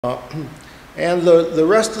And the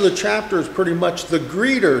rest of the chapter is pretty much the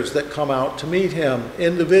greeters that come out to meet him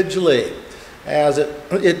individually, as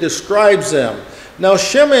it describes them. Now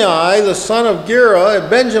Shimei, the son of Gera, a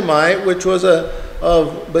Benjamite, which was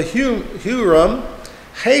of Behurim,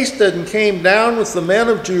 hasted and came down with the men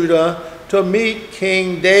of Judah to meet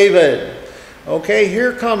King David. Okay,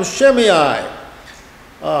 here comes Shimei.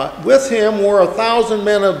 With him were 1,000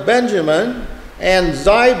 men of Benjamin, and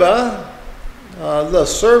Ziba, the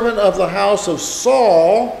servant of the house of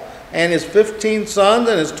Saul, and his 15 sons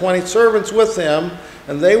and his 20 servants with him,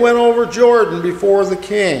 and they went over Jordan before the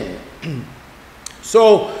king.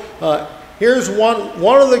 So here's one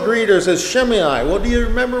of the greeters is Shimei. Well, do you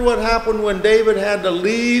remember what happened when David had to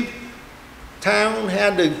leave town,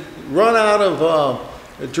 had to run out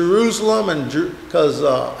of Jerusalem, and because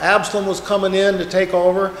Absalom was coming in to take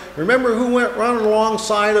over? Remember who went running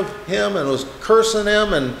alongside of him and was cursing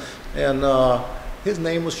him, and his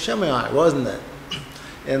name was Shimei, wasn't it?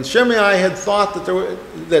 And Shimei had thought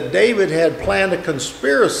that David had planned a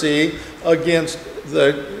conspiracy against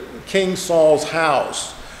the King Saul's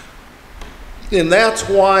house, and that's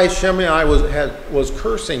why Shimei was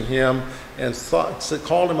cursing him and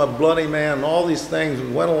called him a bloody man, and all these things,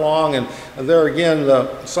 and went along. And there again,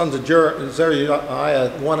 the sons of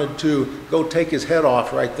Zeruiah wanted to go take his head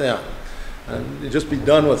off right then and just be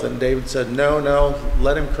done with it. And David said, no,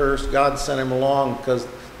 let him curse. God sent him along because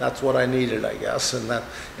that's what I needed, I guess.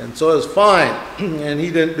 And so it was fine, and he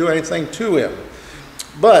didn't do anything to him.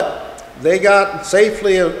 But they got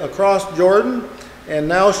safely across Jordan, and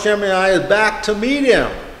now Shimei is back to meet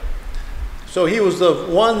him. So he was the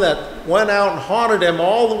one that went out and haunted him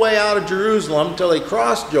all the way out of Jerusalem until he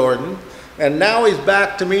crossed Jordan, and now he's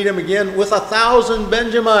back to meet him again with 1,000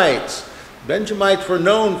 Benjamites. Benjamites were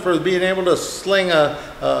known for being able to sling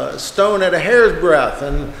a stone at a hair's breadth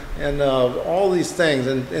and all these things.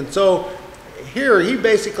 And so here he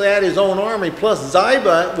basically had his own army, plus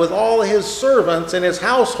Ziba with all his servants and his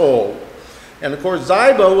household. And of course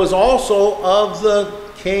Ziba was also of the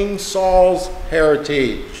King Saul's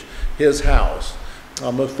heritage, his house.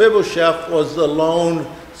 Mephibosheth was the lone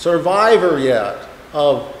survivor yet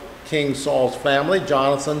of King Saul's family,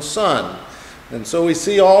 Jonathan's son. And so we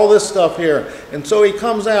see all this stuff here. And so he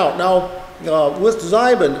comes out now with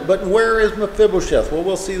Ziba, but where is Mephibosheth? Well,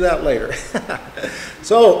 we'll see that later.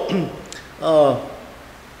 So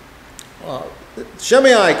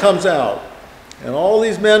Shimei comes out, and all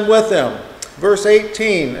these men with him. Verse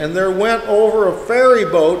 18, and there went over a ferry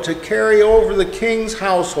boat to carry over the king's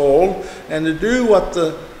household and to do what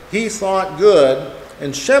he thought good.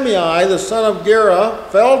 And Shimei, the son of Gera,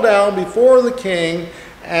 fell down before the king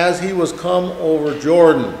as he was come over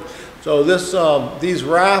Jordan. So these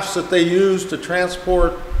rafts that they used to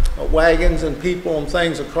transport wagons and people and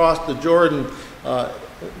things across the Jordan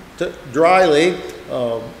dryly,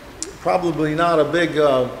 probably not a big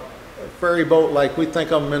ferry boat like we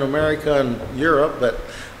think of them in America and Europe, but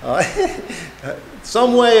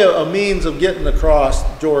some way, a means of getting across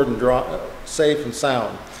Jordan safe and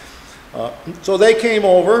sound. So they came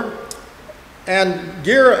over, and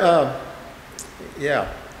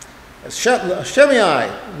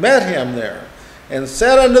Shimei met him there and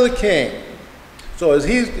said unto the king. So as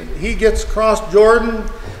he gets across Jordan,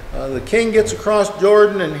 the king gets across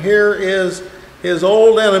Jordan, and here is his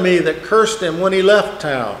old enemy that cursed him when he left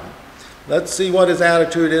town. Let's see what his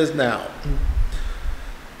attitude is now.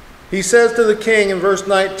 He says to the king in verse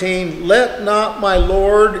 19, let not my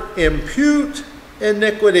lord impute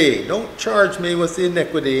iniquity. Don't charge me with the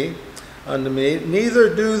iniquity unto me.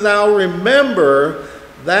 Neither do thou remember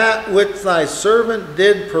that which thy servant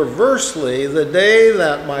did perversely the day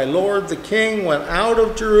that my lord the king went out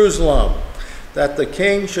of Jerusalem, that the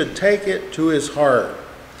king should take it to his heart.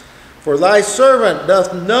 For thy servant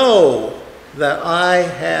doth know that I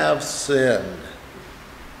have sinned.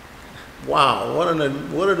 Wow, what an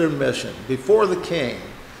admission before the king.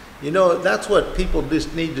 You know, that's what people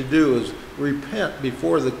just need to do, is repent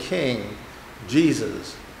before the King,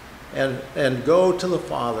 Jesus, and go to the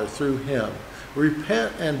Father through him.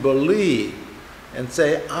 Repent and believe and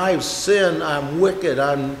say, I've sinned, I'm wicked,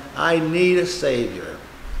 I need a Savior.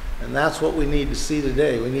 And that's what we need to see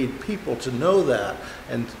today. We need people to know that,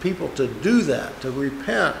 and people to do that, to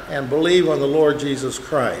repent and believe on the Lord Jesus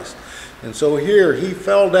Christ. And so here he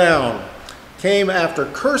fell down, came after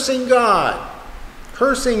cursing God,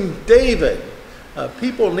 cursing David.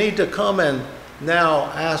 People need to come and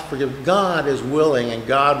now ask for forgiveness. God is willing, and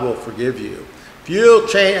God will forgive you. If you'll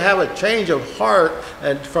have a change of heart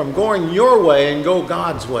and from going your way and go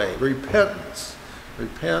God's way, repentance,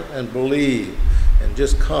 repent and believe, and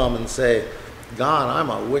just come and say, God, I'm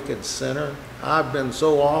a wicked sinner. I've been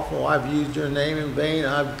so awful. I've used your name in vain.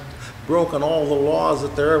 I've broken all the laws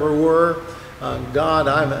that there ever were. God,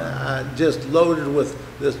 I'm just loaded with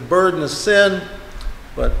this burden of sin,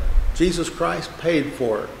 but Jesus Christ paid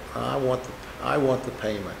for it. I want the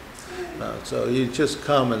payment. So you just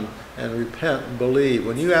come and repent and believe.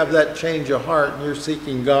 When you have that change of heart and you're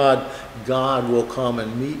seeking God, God will come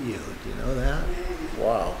and meet you. Do you know that?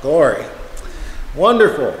 Wow, glory.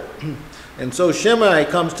 Wonderful. And so Shimei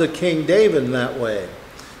comes to King David in that way.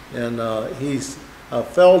 And he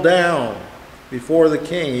fell down before the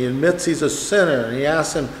king. He admits he's a sinner, and he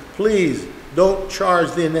asks him, please don't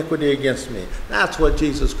charge the iniquity against me. That's what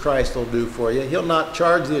Jesus Christ will do for you. He'll not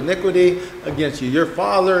charge the iniquity against you. Your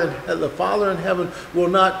Father, the Father in heaven, will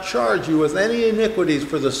not charge you with any iniquities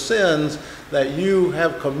for the sins that you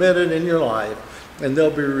have committed in your life, and they'll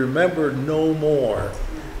be remembered no more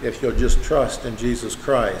if you'll just trust in Jesus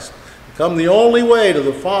Christ. Become the only way to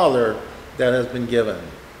the Father that has been given.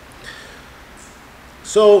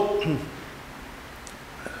 So,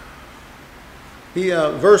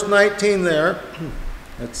 verse 19 there,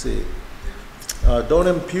 let's see. Don't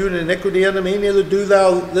impute iniquity unto me, neither do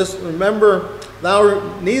thou remember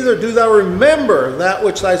that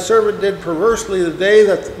which thy servant did perversely the day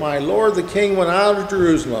that my Lord the king went out of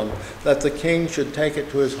Jerusalem, that the king should take it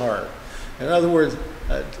to his heart. In other words,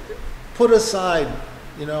 put aside,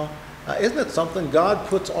 isn't it something? God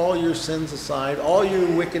puts all your sins aside, all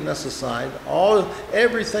your wickedness aside,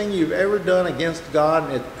 everything you've ever done against God,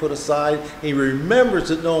 and it's put aside. He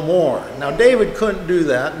remembers it no more. Now, David couldn't do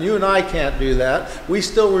that, and you and I can't do that. We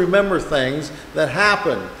still remember things that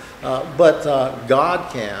happened, but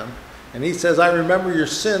God can. And he says, I remember your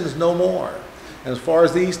sins no more. And as far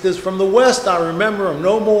as the east is from the west, I remember them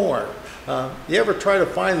no more. You ever try to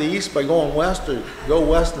find the east by going west, or go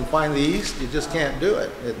west and find the east? You just can't do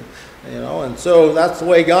it. And so that's the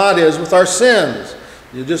way God is with our sins.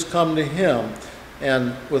 You just come to him,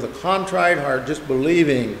 and with a contrite heart, just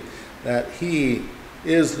believing that he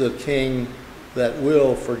is the king that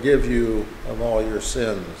will forgive you of all your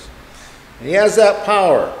sins. And he has that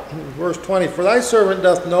power. Verse 20, for thy servant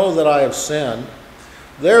doth know that I have sinned.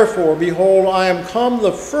 Therefore, behold, I am come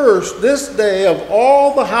the first this day of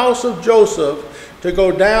all the house of Joseph to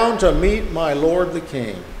go down to meet my Lord the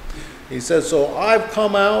king. He says, so I've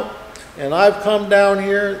come out and I've come down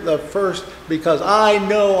here the first because I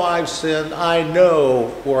know I've sinned. I know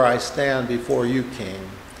where I stand before you, king.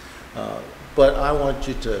 But I want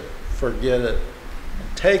you to forget it.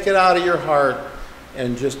 Take it out of your heart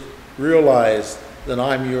and just realize that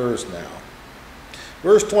I'm yours now.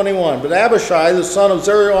 Verse 21, but Abishai, the son of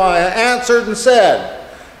Zeruiah, answered and said,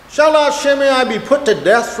 shall not Shimei be put to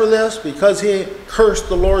death for this, because he cursed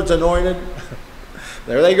the Lord's anointed?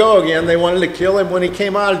 There they go again. They wanted to kill him when he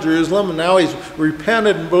came out of Jerusalem, and now he's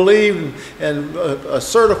repented and believed and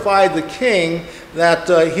certified the king that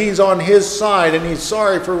he's on his side, and he's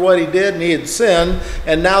sorry for what he did, and he had sinned,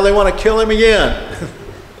 and now they want to kill him again.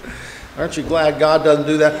 Aren't you glad God doesn't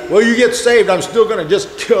do that? Well, you get saved, I'm still going to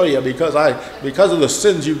just kill you because of the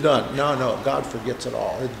sins you've done. No, God forgets it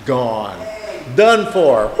all. It's gone. Done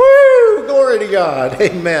for. Woo! Glory to God.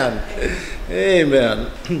 Amen.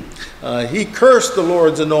 Amen. He cursed the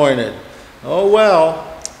Lord's anointed. Oh,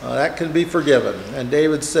 well, that can be forgiven. And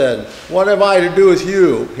David said, what have I to do with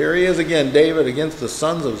you? Here he is again, David against the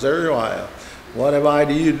sons of Zeruiah. What have I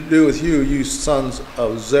to do with you, you sons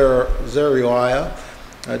of Zeruiah?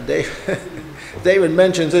 David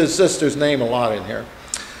mentions his sister's name a lot in here.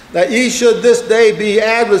 That ye should this day be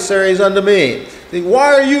adversaries unto me.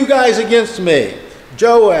 Why are you guys against me?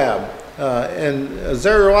 Joab and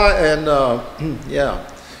Zeruiah and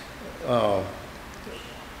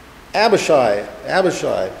Abishai.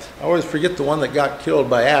 I always forget the one that got killed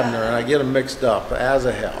by Abner, and I get them mixed up.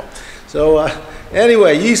 Asahel. So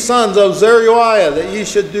anyway, ye sons of Zeruiah, that ye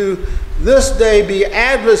should do this day be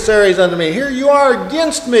adversaries unto me. Here you are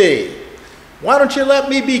against me. Why don't you let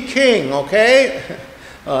me be king, okay?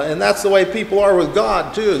 And that's the way people are with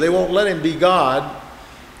God, too. They won't let him be God.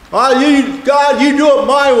 Oh, God, you do it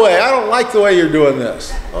my way. I don't like the way you're doing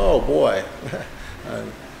this. Oh, boy.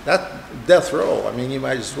 That's death row. I mean, you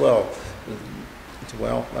might as well.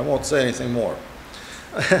 Well, I won't say anything more.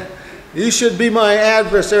 You should be my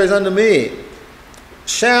adversaries unto me.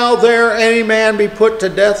 Shall there any man be put to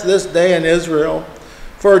death this day in Israel?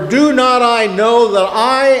 For do not I know that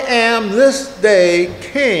I am this day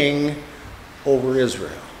king over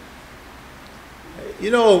Israel?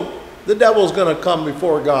 You know, the devil's going to come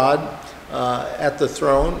before God at the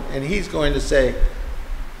throne, and he's going to say,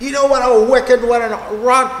 you know what a wicked,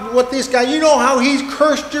 what this guy, you know how he's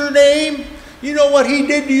cursed your name? You know what he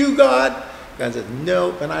did to you, God? God said,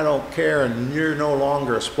 nope, and I don't care, and you're no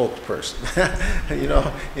longer a spokesperson. You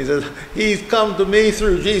know, he says, he's come to me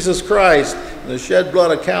through Jesus Christ, the shed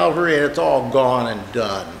blood of Calvary, and it's all gone and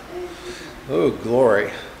done. Oh,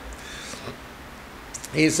 glory.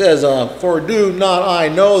 He says, for do not I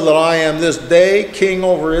know that I am this day king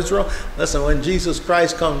over Israel? Listen, when Jesus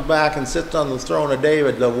Christ comes back and sits on the throne of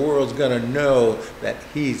David, the world's going to know that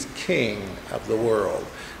he's king of the world.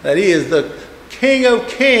 That he is the King of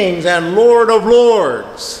kings and Lord of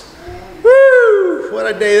lords. Woo! What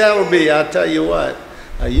a day that'll be, I'll tell you what.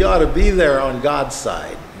 You ought to be there on God's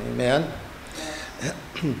side. Amen.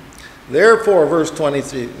 Therefore, verse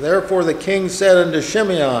 23, therefore the king said unto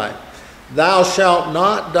Shimei, thou shalt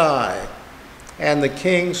not die. And the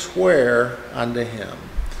king sware unto him.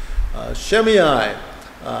 Shimei,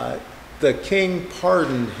 the king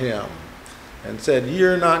pardoned him and said,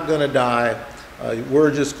 you're not going to die.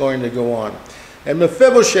 We're just going to go on. And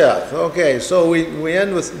Mephibosheth, okay, so we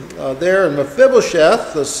end with there. And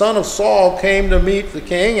Mephibosheth, the son of Saul, came to meet the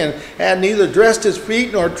king and had neither dressed his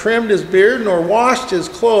feet nor trimmed his beard nor washed his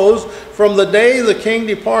clothes from the day the king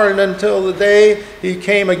departed until the day he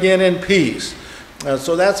came again in peace.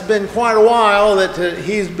 So that's been quite a while that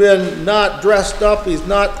he's been not dressed up, he's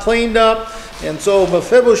not cleaned up. And so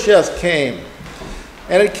Mephibosheth came.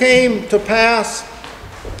 And it came to pass,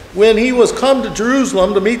 when he was come to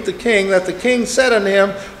Jerusalem to meet the king, that the king said unto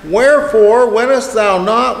him, wherefore wentest thou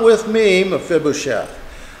not with me, Mephibosheth?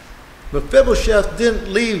 Mephibosheth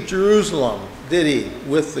didn't leave Jerusalem, did he,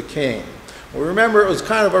 with the king? Well, remember, it was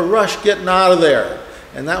kind of a rush getting out of there.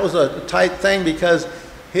 And that was a tight thing because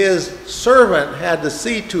his servant had to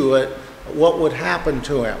see to it what would happen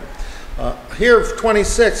to him. Here,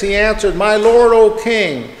 26, he answered, my lord, O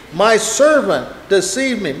king, my servant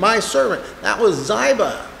deceived me. My servant. That was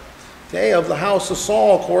Ziba. Okay, of the house of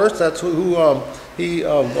Saul, of course. That's who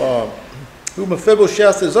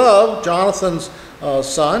Mephibosheth is of, Jonathan's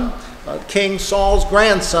son, King Saul's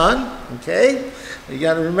grandson. Okay, you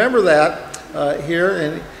got to remember that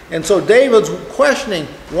here. And so David's questioning,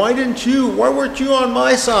 why weren't you on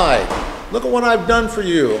my side? Look at what I've done for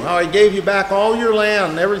you, how I gave you back all your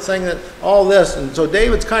land and everything, all this. And so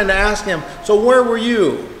David's kind of asking him, so where were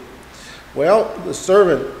you? Well, the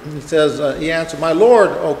servant, he says, he answered, my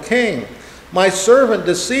lord, O king, my servant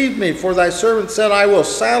deceived me, for thy servant said, I will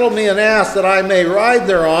saddle me an ass that I may ride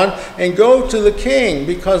thereon and go to the king,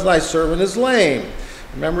 because thy servant is lame.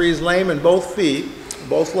 Remember, he's lame in both feet,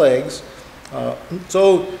 both legs.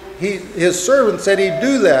 So his servant said he'd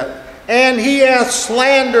do that. And he hath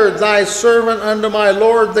slandered thy servant unto my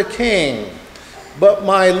lord the king. But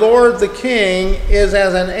my lord the king is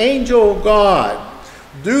as an angel of God.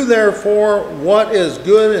 Do therefore what is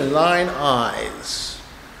good in thine eyes.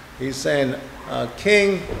 He's saying,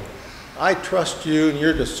 king, I trust you and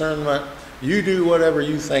your discernment. You do whatever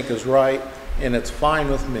you think is right, and it's fine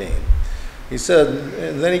with me. He said,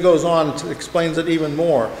 and then he goes on to explains it even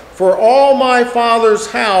more. For all my father's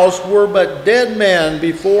house were but dead men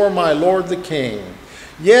before my lord the king.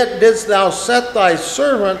 Yet didst thou set thy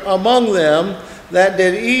servant among them that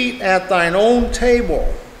did eat at thine own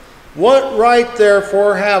table. What right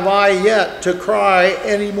therefore have I yet to cry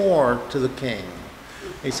any more to the king?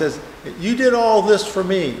 He says, you did all this for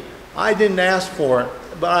me. I didn't ask for it,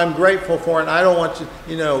 but I'm grateful for it. And I don't want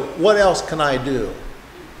you, what else can I do?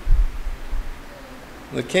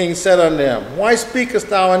 The king said unto him, why speakest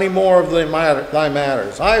thou any more of thy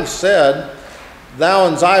matters? I have said, thou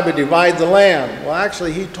and Ziba divide the land. Well,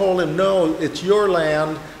 actually, he told him, no, it's your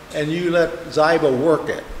land, and you let Ziba work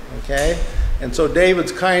it. Okay? And so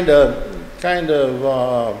David's kind of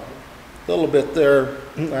a little bit there,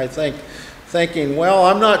 I think, thinking, well,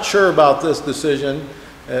 I'm not sure about this decision.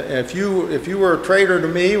 If you were a traitor to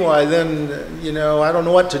me, why then, I don't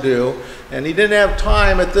know what to do. And he didn't have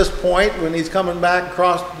time at this point when he's coming back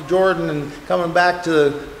across the Jordan and coming back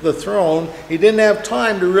to the throne. He didn't have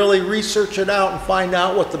time to really research it out and find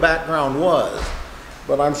out what the background was.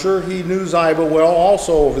 But I'm sure he knew Ziba well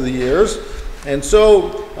also over the years. And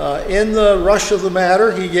so in the rush of the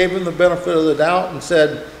matter, he gave him the benefit of the doubt and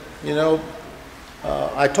said,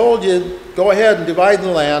 I told you, go ahead and divide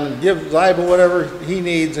the land and give Ziba whatever he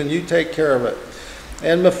needs, and you take care of it.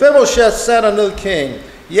 And Mephibosheth said unto the king,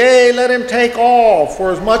 yea, let him take all,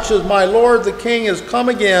 for as much as my lord the king is come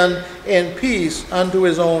again in peace unto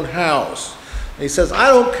his own house. And he says, I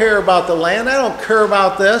don't care about the land, I don't care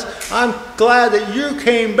about this. I'm glad that you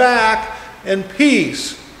came back in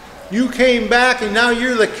peace. You came back and now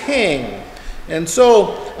you're the king. And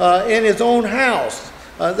so in his own house.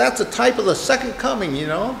 That's a type of the second coming,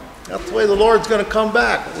 That's the way the Lord's going to come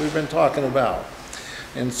back, that we've been talking about.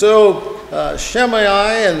 And so Shimei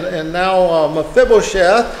and now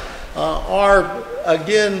Mephibosheth are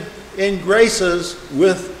again in graces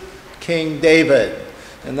with King David.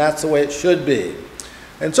 And that's the way it should be.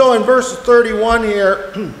 And so in verses 31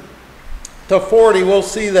 here to 40, we'll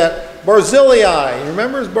see that Barzillai,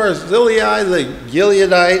 remember Barzillai the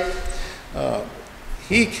Gileadite?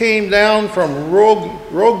 He came down from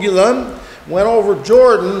Rogelim, went over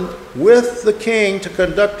Jordan with the king to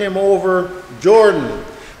conduct him over Jordan.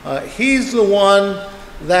 He's the one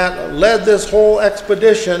that led this whole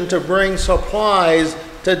expedition to bring supplies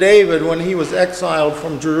to David when he was exiled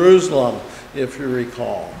from Jerusalem, if you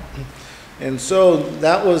recall. And so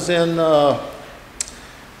that was in the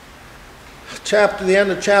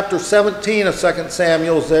end of chapter 17 of 2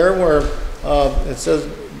 Samuel's there, where it says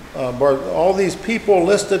all these people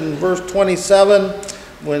listed in verse 27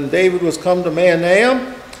 when David was come to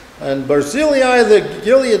Mahanaim. And Barzillai the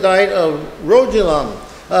Gileadite of Rogelim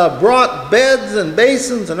brought beds and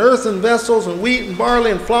basins and earthen vessels and wheat and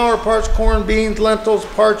barley and flour, parched corn, beans, lentils,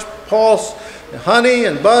 parched pulse, honey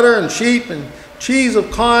and butter and sheep and cheese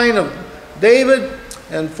of kine of David,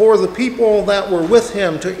 and for the people that were with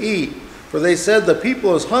him to eat. For they said, the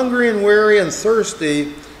people is hungry and weary and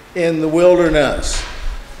thirsty in the wilderness.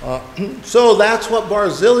 So that's what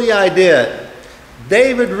Barzillai did.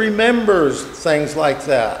 David remembers things like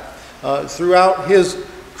that. Throughout his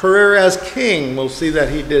career as king, we'll see that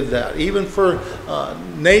he did that. Even for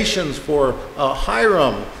nations, for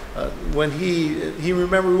Hiram, when he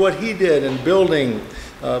remembered what he did in building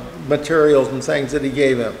materials and things that he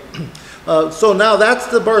gave him. So now that's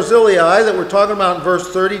the Barzillai that we're talking about in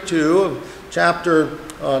verse 32 of chapter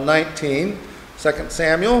 19, 2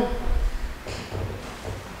 Samuel.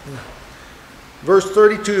 Verse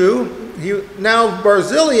 32, now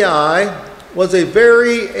Barzillai was a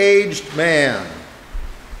very aged man.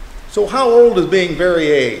 So how old is being very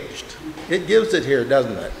aged? It gives it here,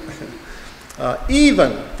 doesn't it?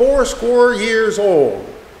 Even 80 years old.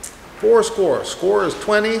 Fourscore. Score is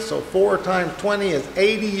 20, so 4 times 20 is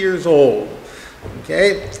 80 years old.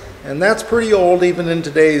 Okay? And that's pretty old even in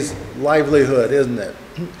today's livelihood, isn't it?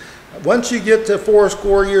 Once you get to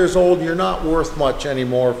 80 years old, you're not worth much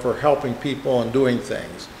anymore for helping people and doing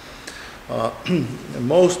things. And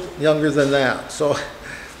most younger than that. So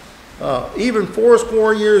even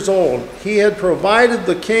 80 years old, he had provided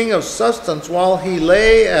the king of sustenance while he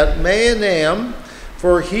lay at Mahanaim,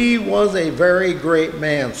 for he was a very great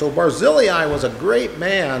man. So Barzillai was a great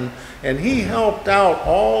man, and he helped out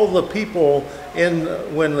all the people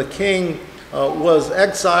when the king was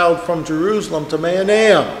exiled from Jerusalem to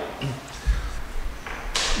Mahanaim.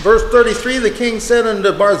 Verse 33, the king said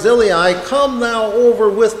unto Barzillai, come thou over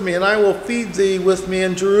with me, and I will feed thee with me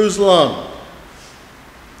in Jerusalem.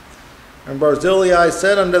 And Barzillai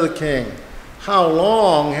said unto the king, how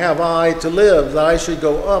long have I to live that I should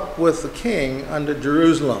go up with the king unto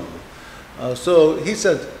Jerusalem? So he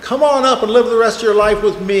said, come on up and live the rest of your life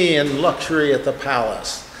with me in luxury at the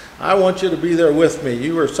palace. I want you to be there with me.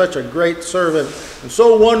 You were such a great servant and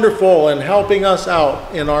so wonderful in helping us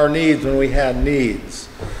out in our needs when we had needs.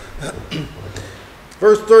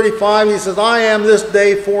 Verse 35, he says, I am this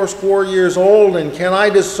day 80 years old, and can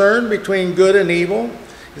I discern between good and evil?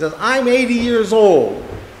 He says, I'm 80 years old.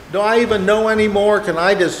 Do I even know anymore? Can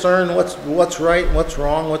I discern what's right, what's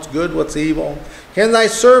wrong, what's good, what's evil? Can thy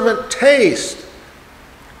servant taste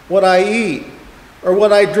what I eat or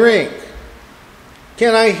what I drink?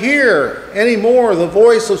 Can I hear any more the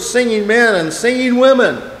voice of singing men and singing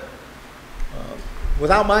women?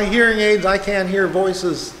 Without my hearing aids, I can't hear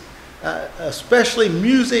voices, especially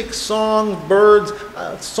music, song, birds.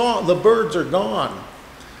 The birds are gone.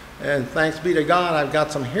 And thanks be to God, I've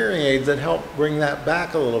got some hearing aids that help bring that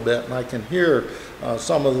back a little bit, and I can hear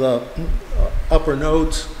some of the upper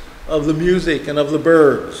notes of the music and of the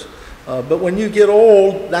birds. But when you get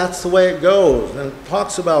old, that's the way it goes. And it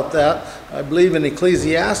talks about that, I believe in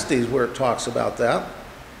Ecclesiastes, where it talks about that.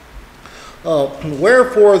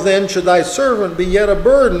 Wherefore then should thy servant be yet a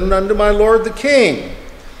burden unto my lord the king?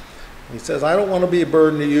 He says, I don't want to be a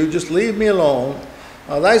burden to you, just leave me alone.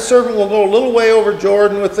 Thy servant will go a little way over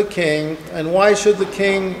Jordan with the king, and why should the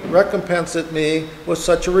king recompense me with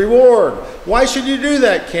such a reward? Why should you do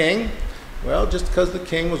that, king? Well, just because the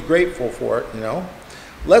king was grateful for it, you know.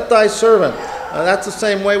 Let thy servant, that's the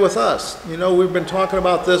same way with us. You know, we've been talking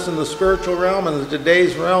about this in the spiritual realm and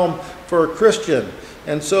today's realm for a Christian.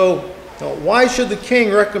 And so, why should the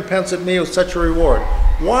king recompense me with such a reward?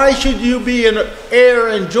 Why should you be an heir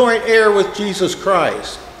and joint heir with Jesus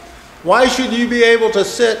Christ? Why should you be able to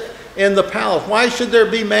sit in the palace? Why should there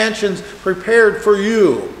be mansions prepared for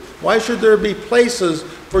you? Why should there be places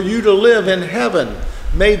for you to live in heaven?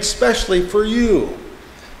 made specially for you.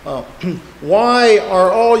 Why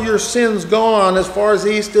are all your sins gone as far as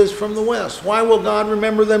the east is from the west? Why will God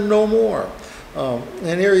remember them no more?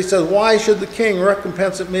 And here he says, why should the king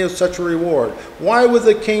recompense me with such a reward? Why would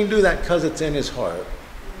the king do that? Because it's in his heart.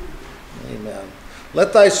 Amen.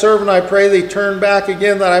 Let thy servant, I pray thee, turn back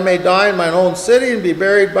again, that I may die in mine own city and be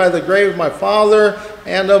buried by the grave of my father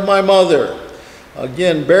and of my mother.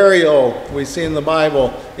 Again, burial, we see in the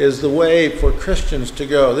Bible, is the way for Christians to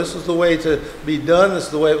go. This is the way to be done. This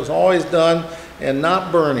is the way it was always done. And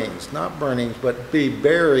not burnings, but be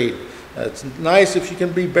buried. It's nice if you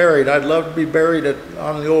can be buried. I'd love to be buried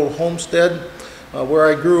on the old homestead where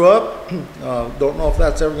I grew up. Don't know if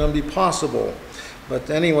that's ever going to be possible. But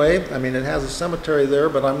anyway, I mean, it has a cemetery there,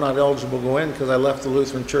 but I'm not eligible to go in because I left the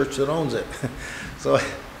Lutheran church that owns it. So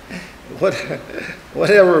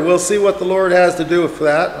whatever, we'll see what the Lord has to do with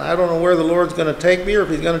that. I don't know where the Lord's going to take me, or if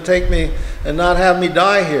he's going to take me and not have me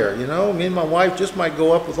die here. You know, me and my wife just might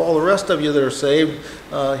go up with all the rest of you that are saved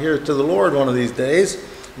here to the Lord one of these days,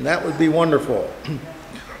 and that would be wonderful.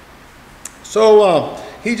 So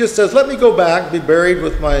he just says, let me go back, be buried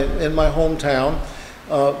in my hometown.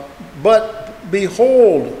 But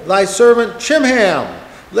behold, thy servant Chimham,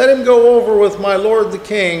 let him go over with my lord the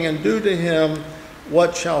king, and do to him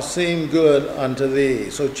what shall seem good unto thee.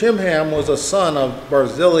 So Chimham was a son of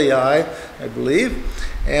Barzillai, I believe.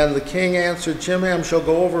 And the king answered, Chimham shall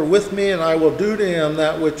go over with me, and I will do to him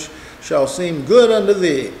that which shall seem good unto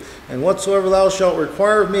thee. And whatsoever thou shalt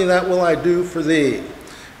require of me, that will I do for thee.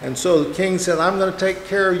 And so the king said, I'm going to take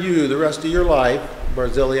care of you the rest of your life,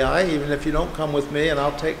 Barzillai, even if you don't come with me, and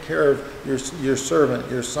I'll take care of your servant,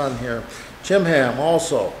 your son here. Chimham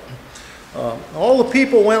also. All the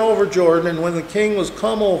people went over Jordan, and when the king was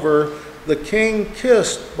come over, the king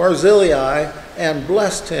kissed Barzillai and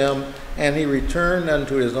blessed him, and he returned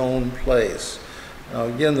unto his own place. Now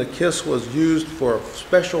again, the kiss was used for a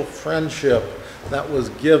special friendship that was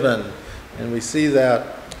given, and we see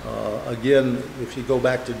that again, if you go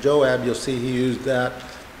back to Joab, you'll see he used that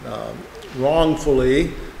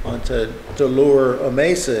wrongfully to lure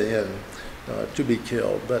Amasa in to be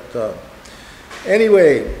killed. But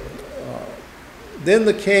anyway, then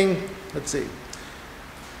the king,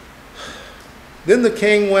 Then the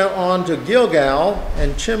king went on to Gilgal,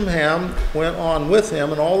 and Chimham went on with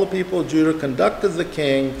him, and all the people of Judah conducted the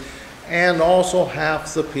king, and also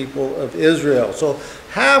half the people of Israel. So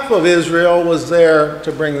half of Israel was there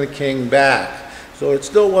to bring the king back. So it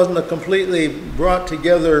still wasn't a completely brought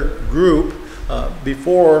together group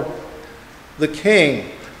before the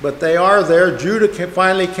king. But they are there. Judah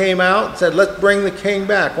finally came out and said, let's bring the king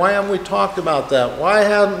back. Why haven't we talked about that? Why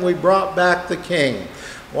haven't we brought back the king?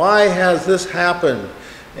 Why has this happened?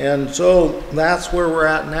 And so that's where we're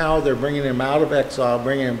at now. They're bringing him out of exile,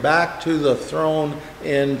 bringing him back to the throne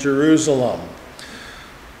in Jerusalem.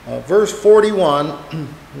 Verse 41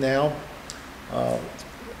 now.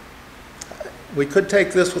 We could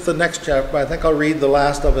take this with the next chapter, but I think I'll read the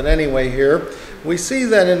last of it anyway here. We see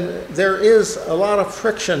that there is a lot of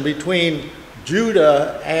friction between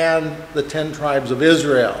Judah and the 10 tribes of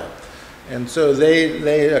Israel. And so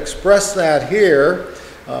they express that here.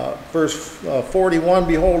 Verse 41,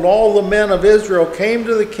 behold, all the men of Israel came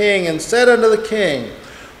to the king and said unto the king,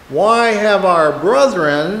 why have our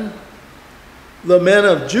brethren, the men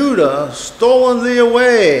of Judah, stolen thee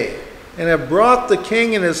away, and have brought the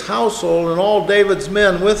king and his household and all David's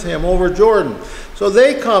men with him over Jordan? So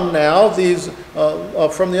they come now, these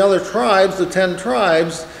from the other tribes, the 10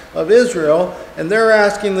 tribes of Israel, and they're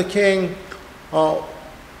asking the king,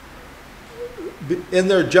 in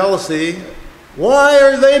their jealousy, why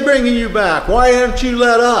are they bringing you back? Why haven't you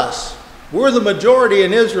let us? We're the majority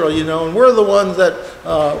in Israel, you know, and we're the ones that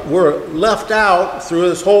were left out through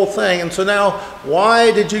this whole thing. And so now,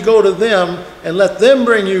 why did you go to them and let them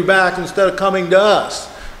bring you back instead of coming to us?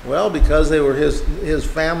 Well, because they were his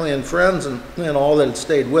family and friends and all that had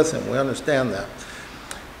stayed with him. We understand that.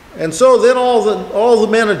 And so then all the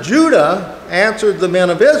men of Judah answered the men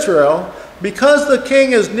of Israel, because the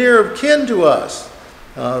king is near of kin to us.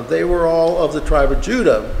 They were all of the tribe of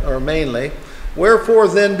Judah, or mainly. Wherefore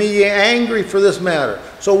then be ye angry for this matter?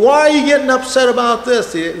 So why are you getting upset about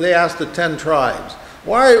this? They asked the 10 tribes.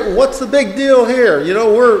 What's the big deal here? You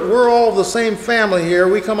know, we're all the same family here.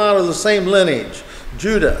 We come out of the same lineage,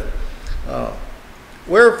 Judah.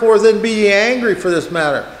 Wherefore then be ye angry for this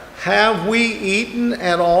matter? Have we eaten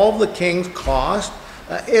at all the king's cost?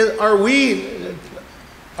 Are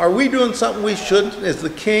we doing something we shouldn't? Is the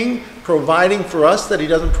king providing for us that he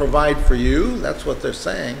doesn't provide for you? That's what they're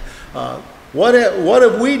saying. What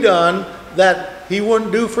have we done that he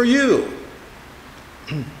wouldn't do for you?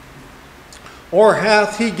 Or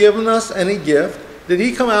hath he given us any gift? Did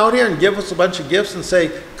he come out here and give us a bunch of gifts and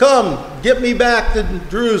say, come, get me back to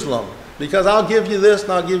Jerusalem, because I'll give you this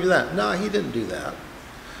and I'll give you that? No, he didn't do that.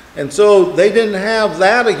 And so they didn't have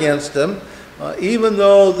that against him, even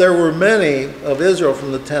though there were many of Israel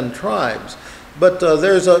from the 10 tribes. But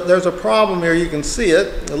there's a problem here. You can see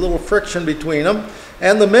it, a little friction between them.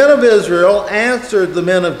 And the men of Israel answered the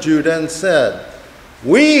men of Judah and said,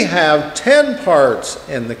 we have 10 parts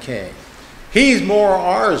in the king. He's more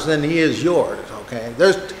ours than he is yours, okay?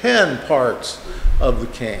 There's 10 parts of the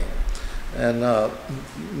king. And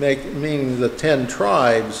meaning the 10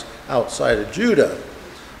 tribes outside of Judah.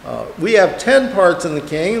 We have 10 parts in the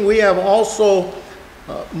king. We have also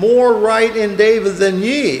more right in David than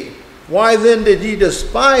ye. Why then did ye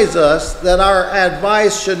despise us, that our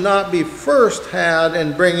advice should not be first had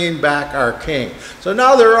in bringing back our king? So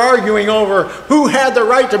now they're arguing over who had the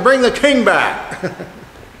right to bring the king back.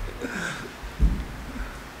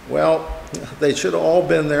 Well, they should have all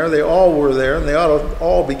been there. They all were there, and they ought to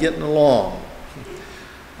all be getting along.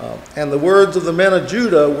 And the words of the men of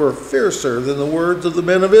Judah were fiercer than the words of the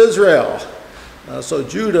men of Israel. So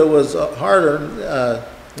Judah was harder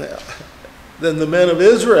than the men of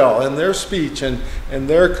Israel in their speech and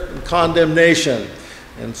their condemnation.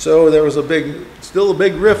 And so there was still a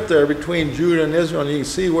big rift there between Judah and Israel. And you can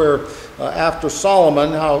see where after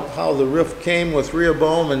Solomon, how the rift came with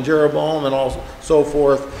Rehoboam and Jeroboam and so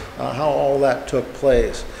forth, how all that took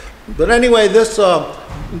place. But anyway, this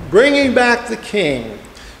bringing back the king,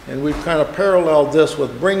 and we've kind of paralleled this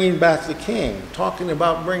with bringing back the king, talking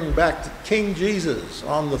about bringing back the King Jesus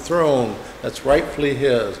on the throne that's rightfully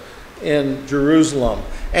his in Jerusalem.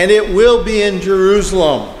 And it will be in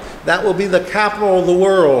Jerusalem. That will be the capital of the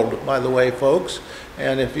world, by the way, folks.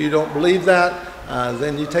 And if you don't believe that,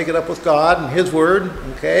 then you take it up with God and his word,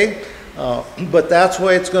 okay? But that's the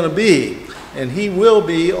way it's going to be. And he will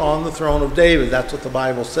be on the throne of David. That's what the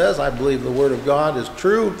Bible says. I believe the word of God is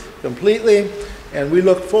true completely. And we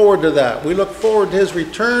look forward to that. We look forward to his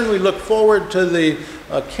return. We look forward to the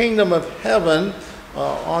kingdom of heaven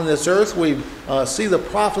on this earth. We see the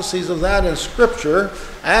prophecies of that in Scripture.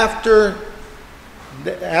 After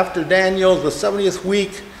Daniel, the 70th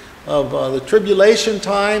week of the tribulation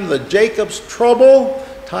time, the Jacob's trouble,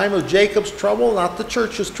 time of Jacob's trouble, not the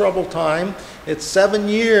church's trouble time. It's 7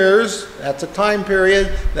 years. That's a time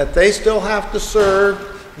period that they still have to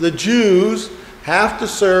serve. The Jews have to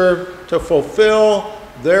serve to fulfill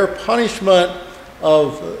their punishment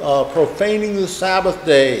of profaning the Sabbath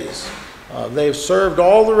days. They've served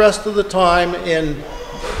all the rest of the time in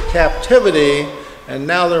captivity, and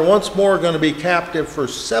now they're once more going to be captive for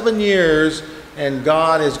 7 years, and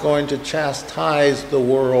God is going to chastise the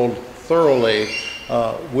world thoroughly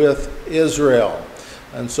with Israel.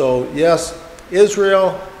 And so, yes,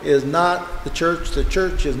 Israel is not the church. The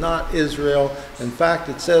church is not Israel. In fact,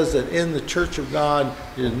 it says that in the church of God,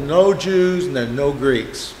 there's no Jews and there's no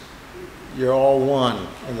Greeks. You're all one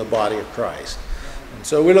in the body of Christ. And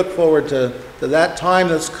so we look forward to that time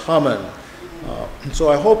that's coming. So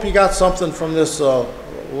I hope you got something from this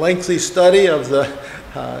lengthy study of the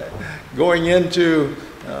going into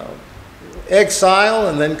exile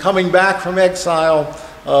and then coming back from exile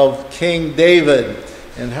of King David,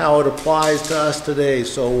 and how it applies to us today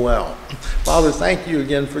so well. Father, thank you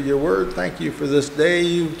again for your word. Thank you for this day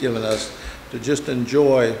you've given us to just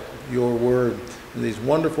enjoy your word and these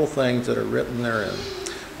wonderful things that are written therein.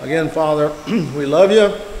 Again, Father, we love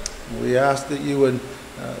you. We ask that you would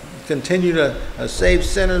continue to save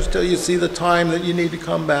sinners till you see the time that you need to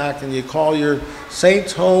come back and you call your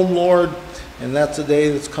saints home, Lord. And that's a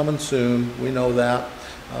day that's coming soon. We know that.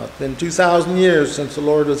 It's been 2,000 years since the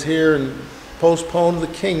Lord was here and postponed the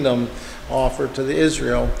kingdom offer to the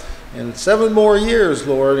Israel. And 7 more years,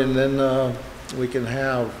 Lord, and then we can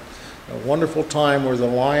have a wonderful time where the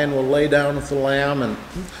lion will lay down with the lamb and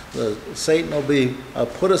Satan will be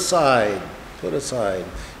put aside.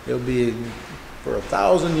 It'll be for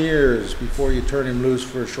 1,000 years before you turn him loose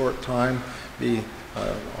for a short time, be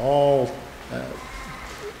all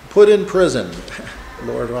put in prison.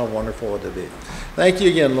 Lord, how wonderful it would be. Thank you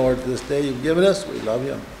again, Lord, for this day you've given us. We love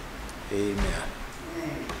you. Amen.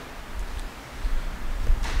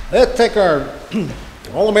 Let's take our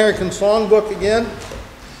All-American Songbook again.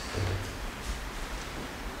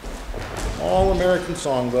 All-American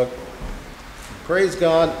Songbook. Praise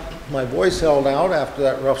God. My voice held out after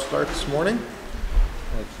that rough start this morning.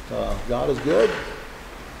 God is good.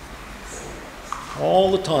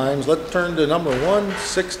 All the times. Let's turn to number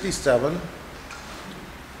 167.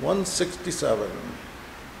 167.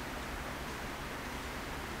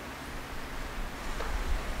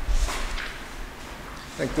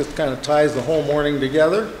 think this kind of ties the whole morning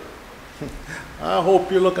together. I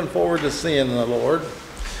hope you're looking forward to seeing the Lord.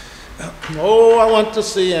 Oh, I want to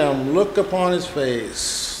see him. Look upon his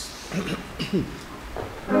face.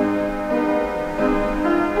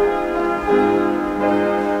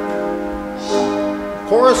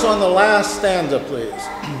 Chorus on the last stanza, please.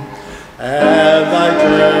 As I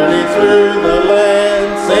journey through the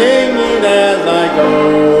land, singing as I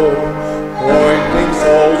go, pointing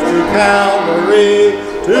souls to Calvary,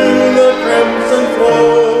 to the crimson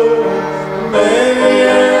flow. Many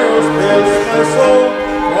arrows pierce my soul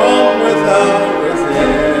from without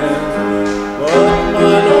within, but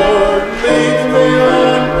my Lord leads me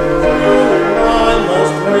on, through I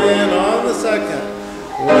must win. On the second,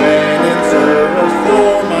 when in service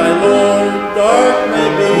for my Lord, dark may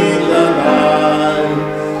be the night,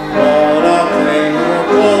 but I'll cling more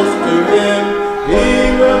close to him, he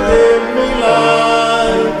will give me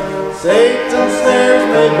light. Satan's snares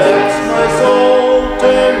may vex my soul,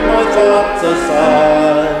 turn my thoughts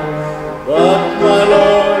aside, but my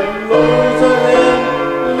Lord lures ahead,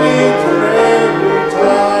 leads with every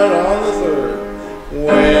tide. On the third,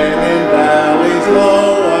 when in valleys low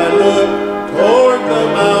I look toward the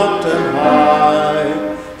mountain high,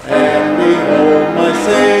 and behold my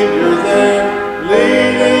Savior there,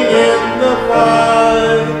 leading in the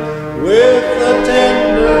fight, with a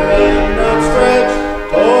tender hand outstretched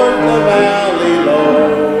toward the valley low,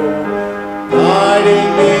 guiding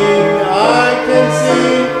me I can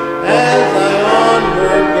see as I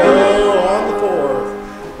onward go. On the fourth,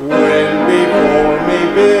 when before me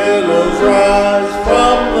billows rise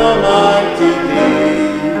from the mighty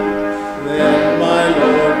deep, then my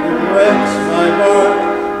Lord directs my bark,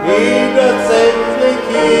 he doth safely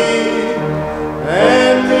keep,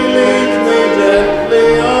 and he leads me gently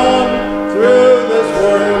on through this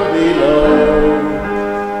world below.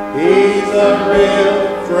 He's a real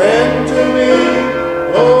friend to me,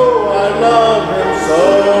 oh, I love him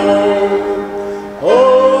so.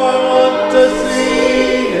 Oh, I want to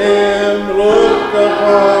see him, look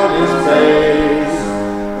upon his face,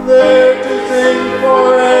 there to sing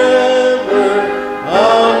forever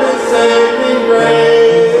of his saving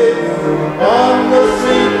grace. On the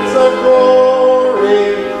streets of glory,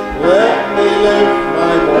 let me lift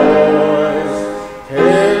my voice.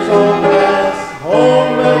 Cares all past,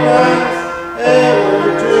 home at last, ever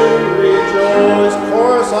to rejoice.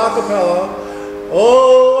 Chorus a cappella.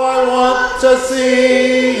 Oh, I want to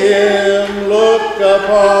see him, look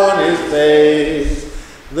upon his face,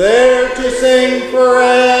 there to sing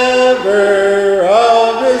forever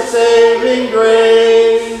of his saving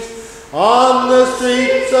grace. On the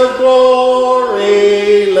streets of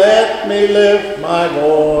glory, let me lift my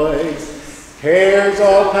voice. Cares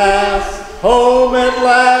all past, home at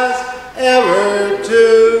last, ever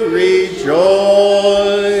to rejoice.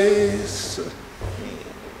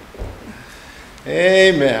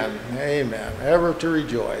 Amen. Amen. Ever to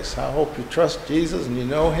rejoice. I hope you trust Jesus and you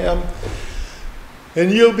know him.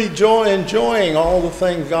 And you'll be enjoying all the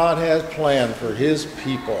things God has planned for his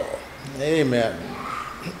people. Amen.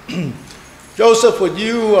 Joseph, would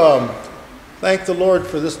you thank the Lord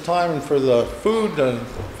for this time and for the food and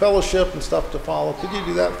fellowship and stuff to follow? Could you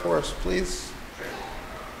do that for us, please?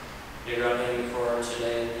 Dear God, thank you for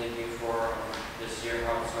today. Thank you for this year,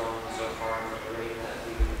 how it's gone so far, and for the rain that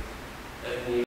we